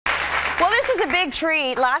Well, this is a big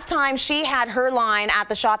treat. Last time she had her line at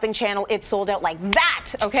the shopping channel, it sold out like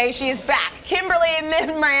that. Okay, she is back. Kimberly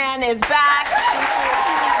Mimran is back.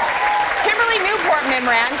 Kimberly Newport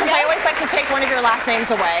Mimran, because I always like to take one of your last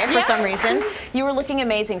names away for some reason. You were looking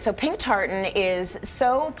amazing. So pink tartan is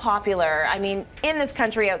so popular, I mean, in this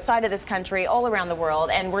country, outside of this country, all around the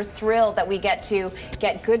world, and we're thrilled that we get to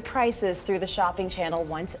get good prices through the shopping channel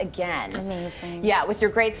once again. Amazing. Yeah, with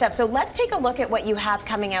your great stuff. So let's take a look at what you have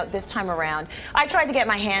coming out this time around. I tried to get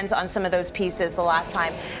my hands on some of those pieces the last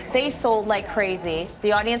time. They sold like crazy.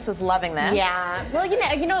 The audience was loving this. Yeah. Well,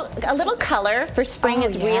 you know, a little color for spring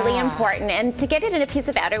is really important, and to get it in a piece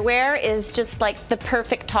of outerwear is just like the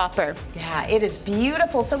perfect topper. Yeah, it is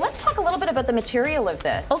beautiful. So let's talk a little bit about the material of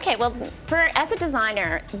this. Okay, well, as a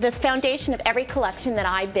designer, the foundation of every collection that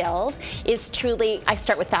I build is truly, I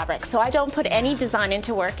start with fabric. So I don't put any design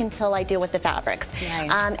into work until I deal with the fabrics.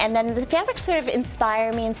 Nice. And then the fabrics sort of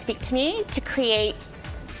inspire me and speak to me to create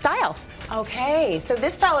style. Okay, so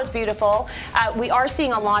this style is beautiful. We are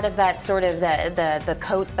seeing a lot of that sort of the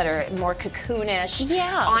coats that are more cocoonish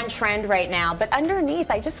on trend right now. But underneath,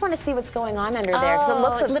 I just want to see what's going on under there, because it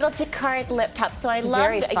looks like little jacquard lip top. So I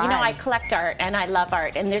love, you know, I collect art and I love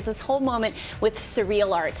art, and there's this whole moment with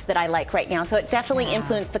surreal art that I like right now. So it definitely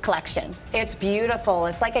influenced the collection. It's beautiful.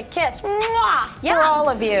 It's like a kiss for all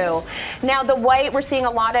of you. Now the white, we're seeing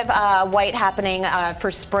a lot of white happening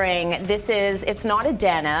for spring. It's not a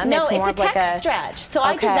denim. No, it's more a tech stretch. So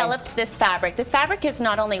I developed this fabric. This fabric is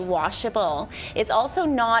not only washable, it's also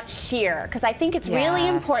not sheer, because I think it's really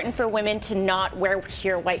important for women to not wear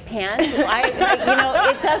sheer white pants. You know,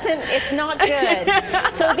 it's not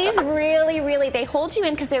good. So these really, they hold you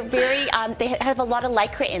in because they're very, they have a lot of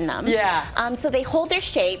lycra in them. Yeah. So they hold their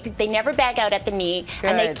shape, they never bag out at the knee,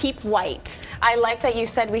 and they keep white. I like that you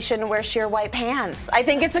said we shouldn't wear sheer white pants. I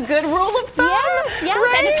think it's a good rule of thumb. Yes,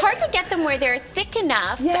 right? And it's hard to get them where they're thick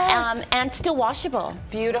enough and still washable.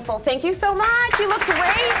 Beautiful. Thank you so much. You look great.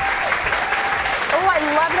 Oh, I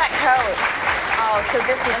love that coat. Oh, so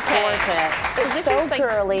this is gorgeous. It's so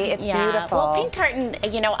girly. It's beautiful. Well, pink tartan,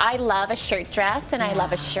 you know, I love a shirt dress and I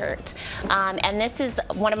love a shirt. And this is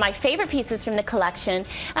one of my favorite pieces from the collection.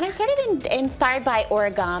 And I started inspired by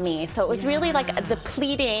origami. So it was really like the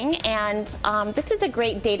pleating, and this is a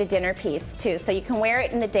great day to dinner piece too. So you can wear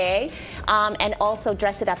it in the day and also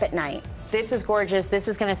dress it up at night. This is gorgeous. This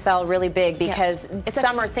is going to sell really big because it's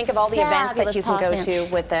summer. Think of all the events that you can go to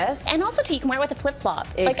with this. And also, too, you can wear it with a flip-flop.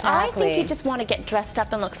 Exactly. Like, I think you just want to get dressed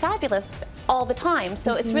up and look fabulous all the time.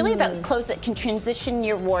 So it's really about clothes that can transition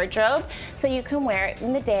your wardrobe. So you can wear it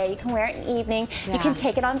in the day, you can wear it in the evening, you can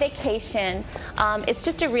take it on vacation. It's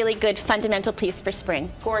just a really good fundamental piece for spring.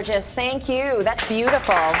 Gorgeous. Thank you. That's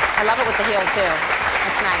beautiful. I love it with the heel, too.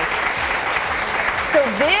 That's nice. So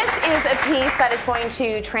this is a piece that is going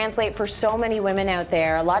to translate for so many women out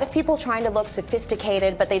there. A lot of people trying to look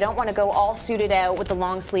sophisticated, but they don't want to go all suited out with the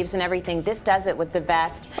long sleeves and everything. This does it with the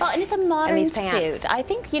vest. Well, and it's a modern suit. I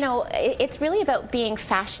think, you know, it's really about being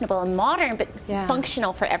fashionable and modern, but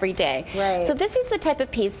functional for every day. Right. So this is the type of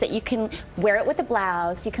piece that you can wear it with a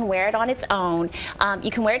blouse, you can wear it on its own,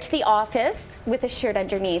 you can wear it to the office with a shirt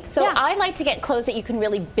underneath. So I like to get clothes that you can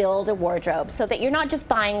really build a wardrobe, so that you're not just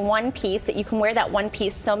buying one piece, that you can wear that one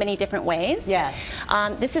piece so many different ways. Yes.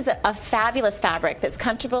 This is a fabulous fabric that's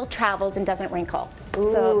comfortable, travels, and doesn't wrinkle. Ooh,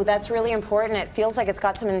 so that's really important. It feels like it's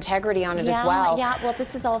got some integrity on it as well. Yeah, well,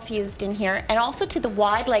 this is all fused in here. And also, to the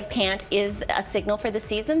wide leg pant is a signal for the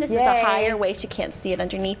season. This is a higher waist. You can't see it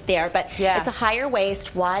underneath there, but it's a higher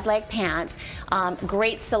waist, wide leg pant.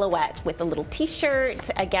 Great silhouette with a little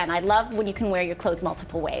t-shirt. Again, I love when you can wear your clothes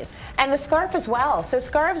multiple ways. And the scarf as well. So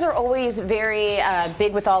scarves are always very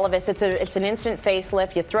big with all of us. It's an instant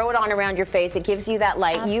facelift. You throw it on around your face. It gives you that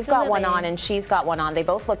light. Absolutely. You've got one on and she's got one on. They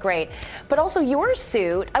both look great. But also your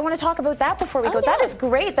suit, I want to talk about that before we go. That is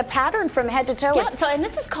great. The pattern from head to toe. Yeah, so, and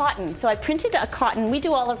this is cotton. So I printed a cotton. We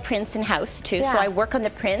do all our prints in-house too, so I work on the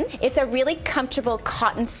prints. It's a really comfortable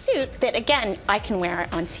cotton suit that, again, I can wear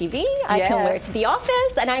it on TV, I can wear it to the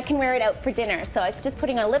office, and I can wear it out for dinner. So it's just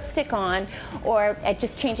putting a lipstick on or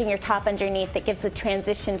just changing your top underneath that gives a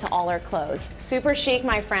transition to all our clothes. Super chic,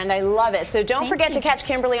 my friend. I love it. So don't forget to catch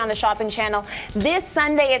Kimberly on the shopping channel. This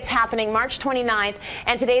Sunday it's happening, March 29th,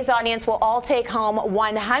 and today's audience will all take home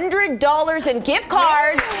 $100 in gift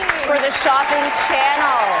cards for the shopping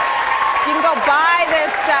channel. You can go buy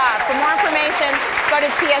this stuff. For more information, go to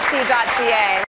tsc.ca.